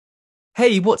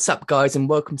Hey, what's up, guys, and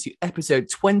welcome to episode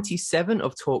 27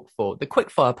 of Talk4, the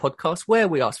quickfire podcast where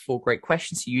we ask four great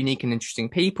questions to unique and interesting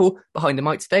people. Behind the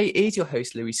mic today is your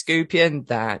host, Skupien,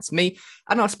 that's me,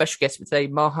 and our special guest for today,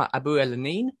 Maha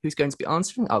Abouelenein, who's going to be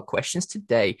answering our questions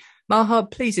today. Maha,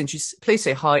 please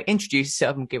say hi, introduce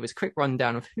yourself, and give us a quick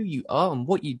rundown of who you are and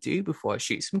what you do before I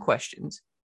shoot some questions.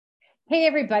 Hey,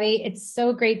 everybody. It's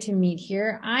so great to meet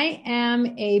here. I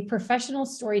am a professional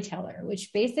storyteller,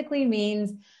 which basically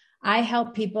means I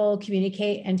help people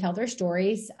communicate and tell their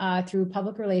stories through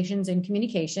public relations and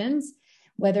communications,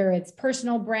 whether it's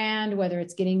personal brand, whether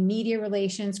it's getting media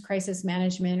relations, crisis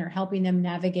management, or helping them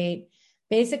navigate.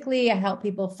 Basically, I help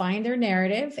people find their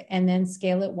narrative and then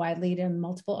scale it widely to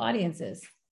multiple audiences.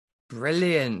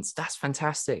 Brilliant. That's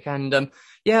fantastic. And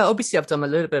yeah, obviously I've done a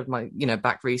little bit of my,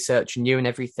 back research and you and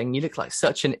everything. You look like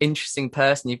such an interesting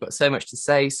person. You've got so much to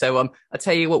say. So I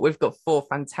tell you what, we've got four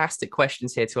fantastic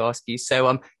questions here to ask you.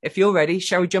 So if you're ready,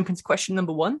 shall we jump into question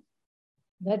number one?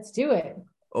 Let's do it.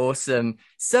 Awesome.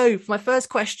 So for my first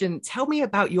question, tell me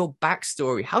about your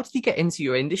backstory. How did you get into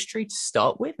your industry to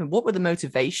start with? And what were the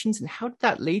motivations and how did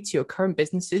that lead to your current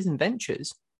businesses and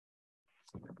ventures?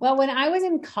 Well, when I was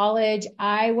in college,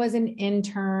 I was an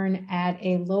intern at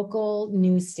a local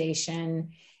news station.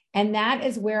 And that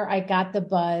is where I got the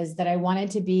buzz that I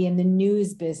wanted to be in the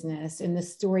news business, in the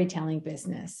storytelling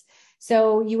business.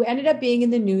 So you ended up being in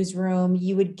the newsroom.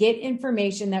 You would get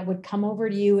information that would come over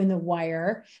to you in the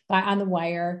wire, on the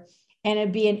wire, and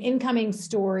it'd be an incoming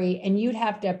story. And you'd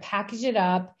have to package it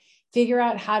up, figure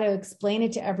out how to explain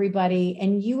it to everybody,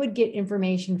 and you would get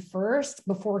information first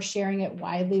before sharing it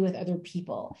widely with other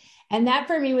people. And that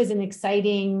for me was an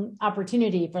exciting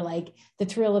opportunity for like the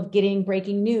thrill of getting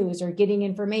breaking news or getting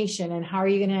information. And how are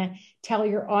you going to tell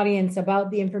your audience about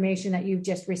the information that you've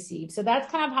just received? So that's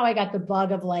kind of how I got the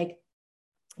bug of like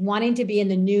wanting to be in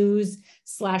the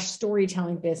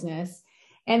news/storytelling business.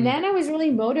 And then I was really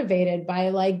motivated by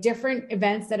like different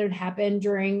events that had happened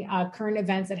during current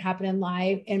events that happened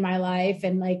in my life.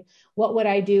 And like, what would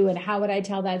I do and how would I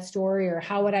tell that story, or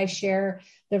how would I share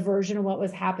the version of what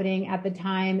was happening at the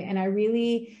time? And I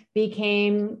really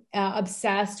became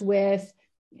obsessed with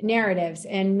narratives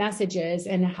and messages,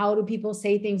 and how do people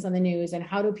say things on the news, and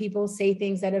how do people say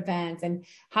things at events, and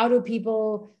how do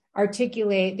people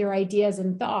articulate their ideas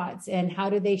and thoughts, and how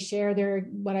do they share their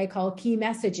what I call key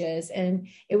messages. And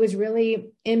it was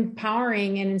really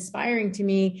empowering and inspiring to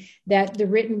me that the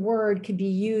written word could be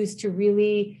used to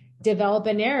really develop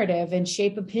a narrative and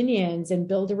shape opinions and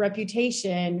build a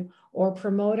reputation or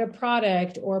promote a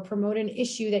product or promote an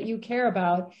issue that you care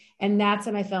about. And that's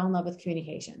when I fell in love with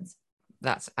communications.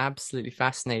 That's absolutely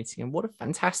fascinating, and what a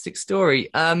fantastic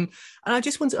story. And I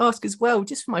just want to ask as well,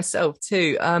 just for myself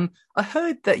too. I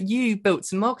heard that you built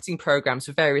some marketing programs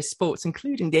for various sports,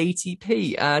 including the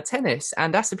ATP tennis.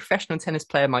 And as a professional tennis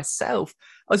player myself,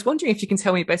 I was wondering if you can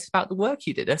tell me a bit about the work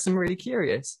you did. I'm really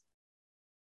curious.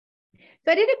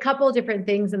 So I did a couple of different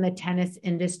things in the tennis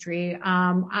industry.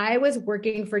 I was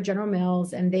working for General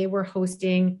Mills, and they were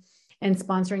hosting and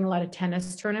sponsoring a lot of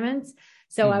tennis tournaments.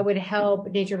 So I would help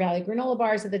Nature Valley granola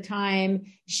bars at the time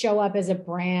show up as a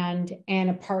brand and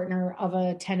a partner of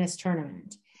a tennis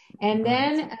tournament. And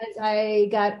then as I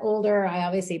got older, I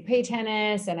obviously play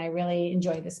tennis and I really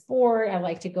enjoy the sport. I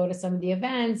like to go to some of the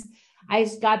events. I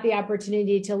got the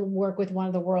opportunity to work with one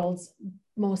of the world's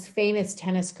most famous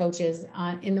tennis coaches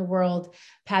in the world,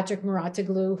 Patrick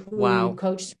Mouratoglou, who Wow.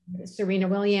 coached Serena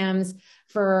Williams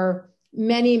for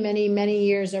many, many, many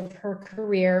years of her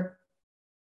career.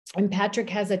 And Patrick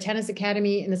has a tennis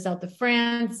academy in the south of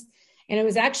France. And it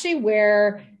was actually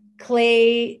where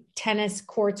clay tennis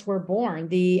courts were born.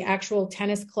 The actual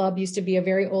tennis club used to be a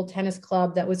very old tennis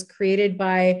club that was created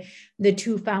by the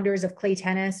two founders of clay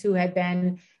tennis, who had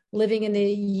been living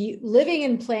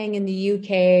and playing in the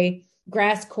UK,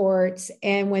 grass courts.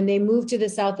 And when they moved to the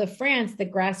south of France, the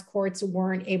grass courts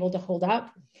weren't able to hold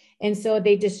up. And so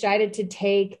they decided to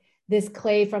take this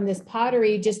clay from this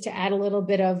pottery just to add a little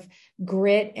bit of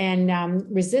grit and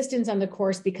resistance on the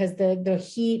course, because the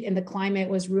heat and the climate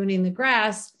was ruining the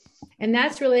grass. And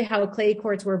that's really how clay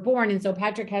courts were born. And so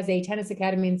Patrick has a tennis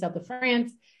academy in south of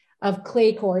France of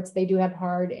clay courts. They do have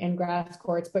hard and grass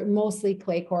courts, but mostly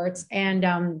clay courts.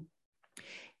 And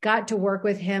got to work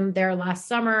with him there last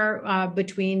summer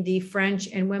between the French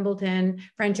Open and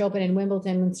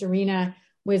Wimbledon, when Serena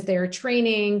was there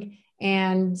training,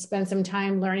 and spent some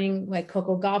time learning. Like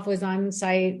Coco Gauff was on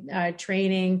site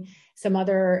training. Some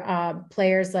other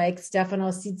players like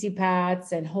Stefanos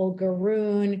Tsitsipas and Holger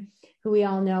Rune, who we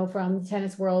all know from the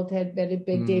tennis world, had a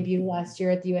big debut last year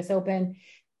at the US Open.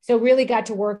 So really got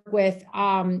to work with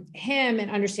him and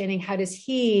understanding how does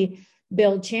he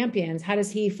build champions? How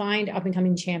does he find up and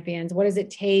coming champions? What does it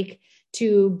take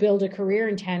to build a career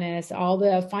in tennis? All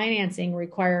the financing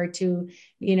required to,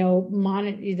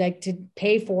 to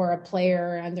pay for a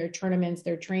player and their tournaments,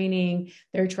 their training,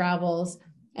 their travels.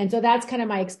 And so that's kind of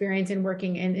my experience in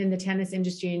working in the tennis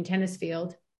industry and tennis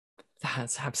field.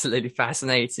 That's absolutely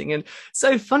fascinating and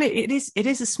so funny. It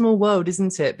is a small world,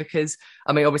 isn't it? Because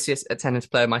I mean, obviously, as a tennis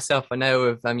player myself, I know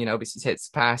of obviously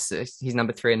Tsitsipas, he's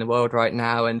number 3 in the world right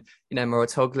now, and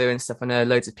Mouratoglou and stuff. I know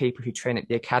loads of people who train at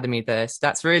the academy there.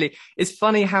 So it's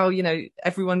funny how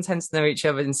everyone tends to know each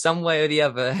other in some way or the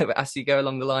other as you go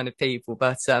along the line of people.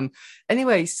 But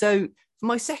anyway, so for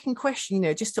my second question,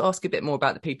 just to ask a bit more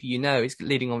about the people is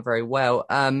leading on very well.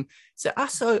 So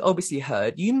as I obviously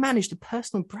heard, you managed a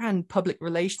personal brand public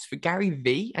relations for Gary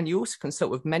Vee, and you also consult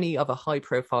with many other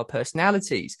high-profile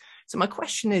personalities. So my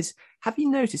question is, have you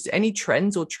noticed any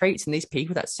trends or traits in these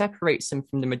people that separates them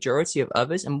from the majority of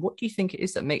others? And what do you think it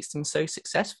is that makes them so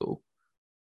successful?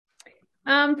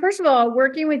 First of all,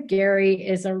 working with Gary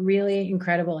is a really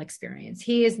incredible experience.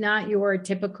 He is not your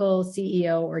typical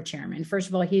CEO or chairman. First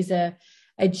of all, he's a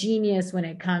genius when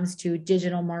it comes to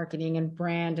digital marketing and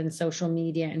brand and social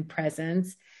media and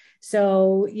presence.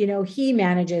 So, he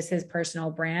manages his personal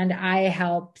brand. I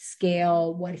help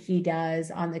scale what he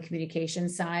does on the communication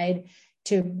side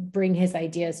to bring his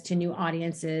ideas to new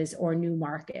audiences or new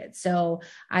markets. So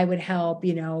I would help,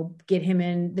 get him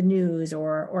in the news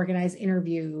or organize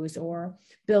interviews or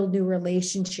build new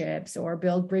relationships or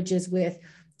build bridges with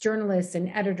journalists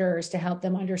and editors to help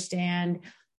them understand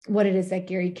what it is that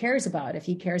Gary cares about. If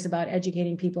he cares about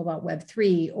educating people about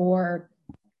Web3, or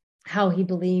how he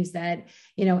believes that,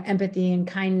 empathy and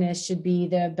kindness should be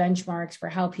the benchmarks for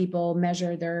how people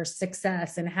measure their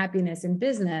success and happiness in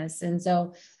business. And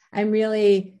so I'm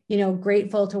really,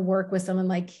 grateful to work with someone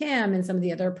like him and some of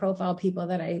the other profile people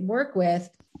that I work with,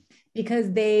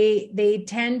 because they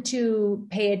tend to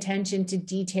pay attention to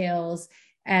details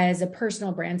as a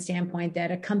personal brand standpoint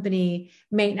that a company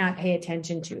may not pay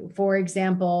attention to. For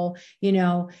example,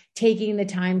 taking the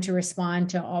time to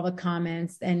respond to all the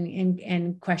comments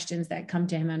and questions that come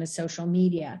to him on his social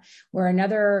media, where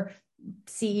another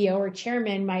CEO or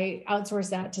chairman might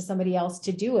outsource that to somebody else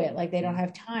to do it. Like they don't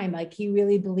have time. Like he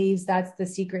really believes that's the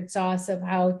secret sauce of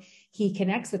how he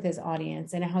connects with his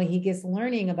audience and how he gets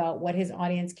learning about what his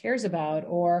audience cares about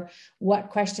or what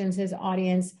questions his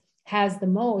audience has the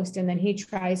most. And then he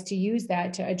tries to use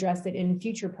that to address it in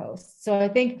future posts. So I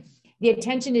think the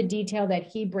attention to detail that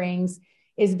he brings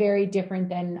is very different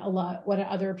than a lot what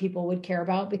other people would care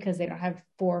about, because they don't have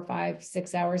 4, 5,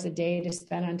 6 hours a day to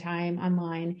spend on time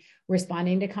online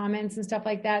responding to comments and stuff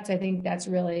like that. So I think that's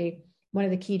really one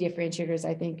of the key differentiators.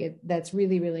 I think that's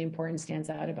really, really important, stands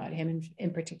out about him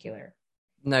in particular.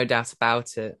 No doubt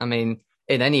about it. I mean,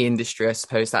 in any industry, I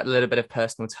suppose that little bit of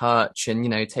personal touch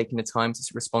and, taking the time to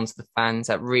respond to the fans,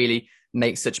 that really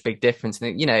makes such a big difference.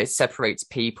 And, it separates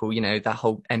people, that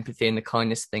whole empathy and the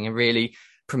kindness thing, and really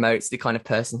promotes the kind of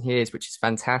person he is, which is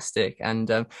fantastic.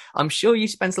 And I'm sure you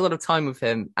spent a lot of time with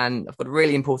him. And I've got a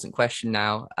really important question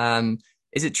now.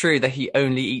 Is it true that he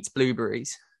only eats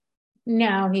blueberries?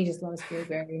 No, he just loves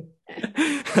blueberry.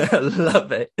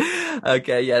 Love it.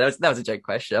 Okay, yeah, that was a joke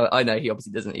question. I know he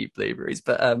obviously doesn't eat blueberries,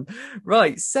 but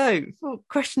right. So for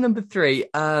question number 3,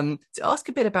 to ask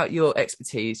a bit about your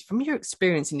expertise from your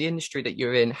experience in the industry that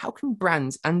you're in, how can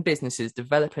brands and businesses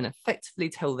develop and effectively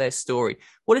tell their story?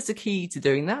 What is the key to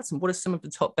doing that, and what are some of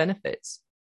the top benefits?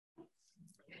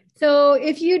 So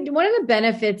one of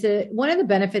the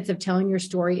benefits of telling your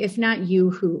story, if not you,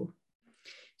 who?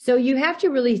 So you have to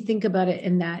really think about it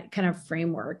in that kind of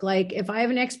framework. Like if I have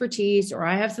an expertise or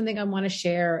I have something I want to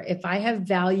share, if I have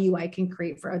value I can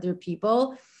create for other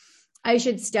people, I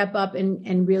should step up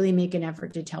and really make an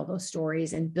effort to tell those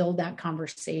stories and build that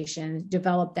conversation,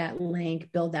 develop that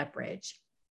link, build that bridge.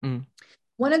 Mm.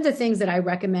 One of the things that I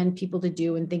recommend people to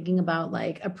do in thinking about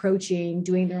like approaching,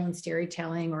 doing their own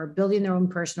storytelling or building their own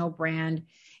personal brand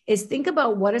is think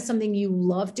about what is something you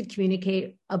love to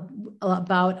communicate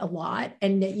about a lot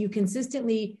and that you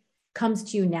consistently comes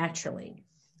to you naturally.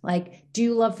 Like, do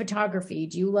you love photography?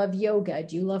 Do you love yoga?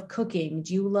 Do you love cooking?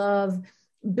 Do you love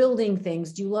building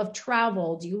things? Do you love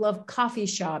travel? Do you love coffee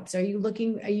shops? Are you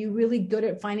really good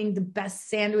at finding the best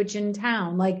sandwich in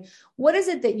town? Like, what is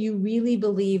it that you really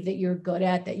believe that you're good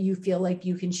at, that you feel like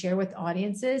you can share with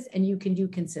audiences and you can do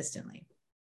consistently?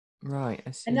 Right. I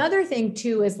see. Another thing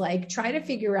too is like try to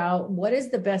figure out what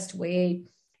is the best way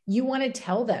you want to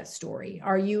tell that story.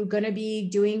 Are you going to be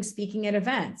doing speaking at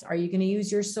events? Are you going to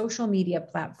use your social media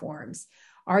platforms?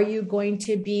 Are you going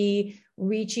to be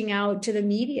reaching out to the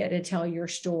media to tell your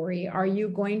story? Are you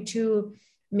going to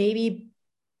maybe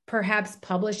perhaps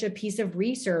publish a piece of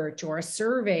research or a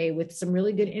survey with some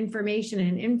really good information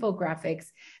and infographics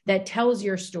that tells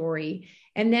your story.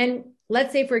 And then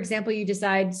let's say, for example, you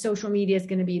decide social media is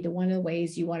going to be one of the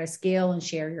ways you want to scale and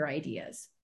share your ideas.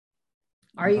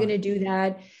 Are you going to do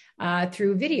that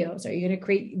through videos? Are you going to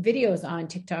create videos on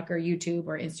TikTok or YouTube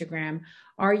or Instagram?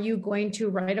 Are you going to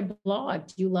write a blog?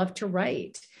 Do you love to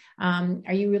write?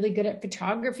 Are you really good at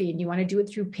photography and you want to do it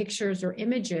through pictures or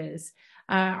images?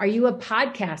 Are you a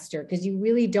podcaster because you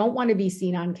really don't want to be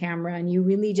seen on camera and you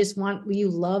really just you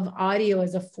love audio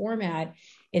as a format?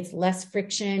 It's less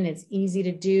friction, it's easy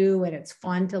to do, and it's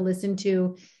fun to listen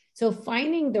to. So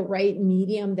finding the right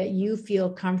medium that you feel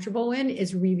comfortable in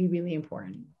is really, really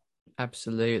important.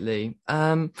 Absolutely.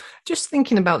 Just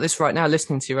thinking about this right now,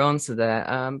 listening to your answer there,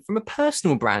 from a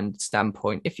personal brand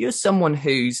standpoint, if you're someone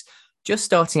who's just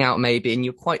starting out maybe and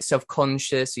you're quite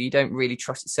self-conscious or you don't really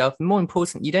trust yourself, and more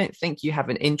important, you don't think you have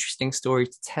an interesting story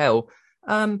to tell,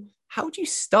 how do you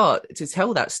start to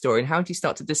tell that story and how do you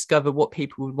start to discover what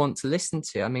people would want to listen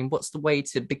to? I mean, what's the way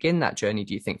to begin that journey,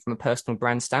 do you think, from a personal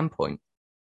brand standpoint?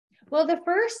 Well, the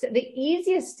first and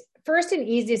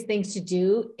easiest things to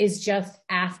do is just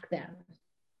ask them.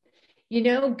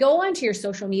 Go onto your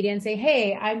social media and say,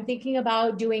 hey, I'm thinking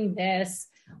about doing this.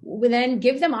 Then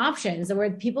give them options. Where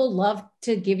people love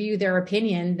to give you their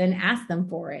opinion, then ask them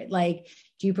for it. Like,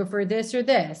 do you prefer this or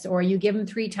this? Or you give them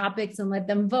 3 topics and let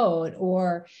them vote,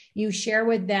 or you share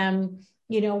with them,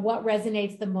 what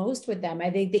resonates the most with them. I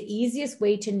think the easiest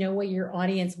way to know what your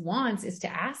audience wants is to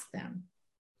ask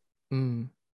them.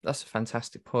 That's a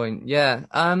fantastic point. Yeah.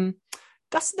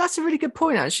 That's a really good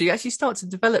point, actually. You actually start to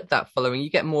develop that following. You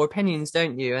get more opinions,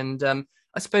 don't you? And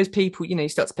I suppose people, you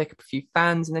start to pick up a few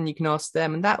fans and then you can ask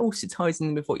them. And that also ties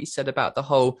in with what you said about the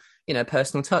whole,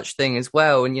 personal touch thing as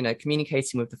well. And,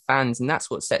 communicating with the fans. And that's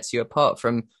what sets you apart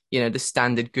from, the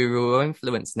standard guru or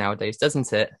influence nowadays,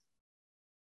 doesn't it?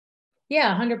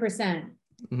 Yeah, 100%.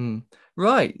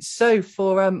 Right. So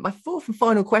for my fourth and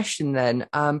final question then,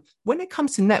 when it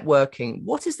comes to networking,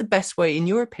 what is the best way, in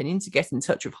your opinion, to get in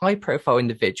touch with high profile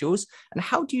individuals? And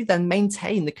how do you then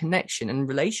maintain the connection and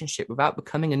relationship without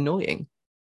becoming annoying?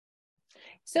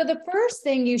 So the first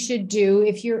thing you should do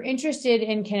if you're interested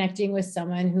in connecting with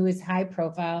someone who is high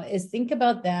profile is think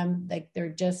about them like they're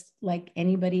just like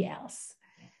anybody else.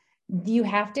 You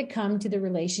have to come to the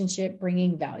relationship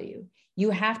bringing value. You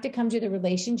have to come to the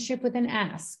relationship with an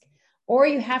ask, or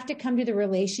you have to come to the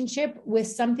relationship with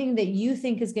something that you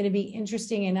think is going to be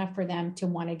interesting enough for them to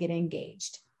want to get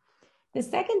engaged. The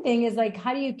second thing is like,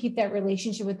 how do you keep that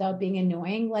relationship without being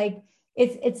annoying? Like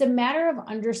it's a matter of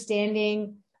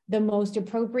understanding the most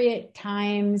appropriate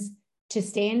times to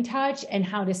stay in touch and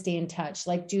how to stay in touch.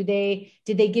 Like, did they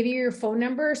give you your phone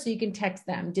number so you can text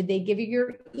them? Did they give you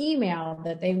your email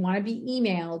that they want to be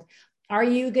emailed? Are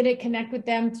you going to connect with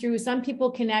them through, some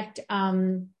people connect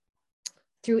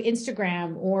through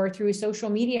Instagram or through social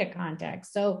media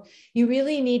contacts. So you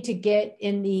really need to get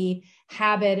in the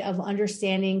habit of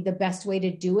understanding the best way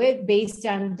to do it based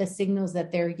on the signals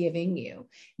that they're giving you,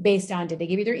 based on, did they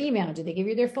give you their email? Did they give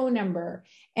you their phone number?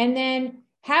 And then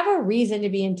have a reason to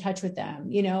be in touch with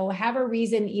them, have a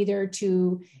reason either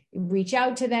to reach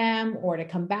out to them or to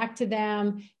come back to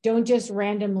them. Don't just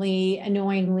randomly,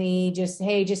 annoyingly, just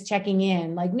checking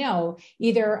in. Like, no,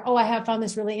 either, I have found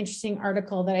this really interesting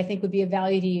article that I think would be of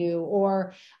value to you,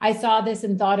 or I saw this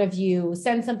and thought of you.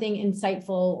 Send something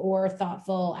insightful or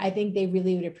thoughtful. I think they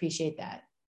really would appreciate that.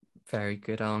 Very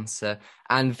good answer,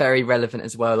 and very relevant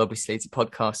as well, obviously, to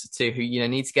podcasters too, who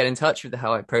need to get in touch with the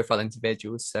high profile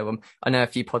individuals. So I know a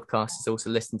few podcasters also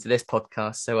listen to this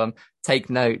podcast, so take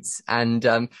notes. And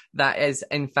that is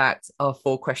in fact our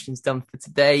 4 questions done for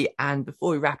today. And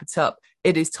before we wrap it up,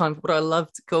 it is time for what I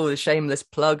love to call the shameless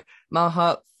plug.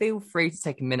 Maha, feel free to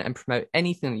take a minute and promote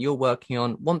anything that you're working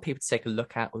on, want people to take a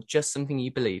look at, or just something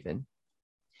you believe in.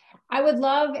 I would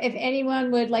love if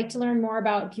anyone would like to learn more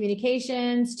about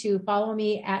communications to follow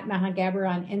me at Maha Gabor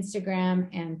on Instagram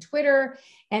and Twitter.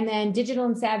 And then Digital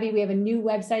and Savvy, we have a new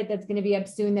website that's going to be up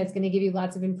soon that's going to give you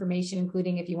lots of information,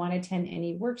 including if you want to attend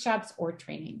any workshops or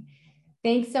training.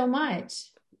 Thanks so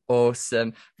much.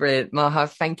 Awesome. Brilliant. Maha,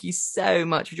 thank you so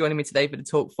much for joining me today for the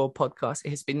Talk4 podcast.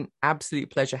 It has been an absolute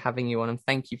pleasure having you on, and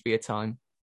thank you for your time.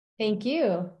 Thank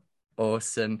you.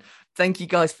 Awesome. Thank you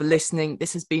guys for listening.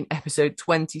 This has been episode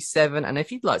 27. And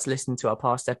if you'd like to listen to our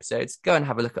past episodes, go and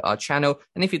have a look at our channel.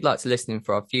 And if you'd like to listen in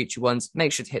for our future ones,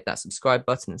 make sure to hit that subscribe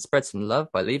button and spread some love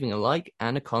by leaving a like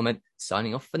and a comment.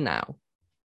 Signing off for now.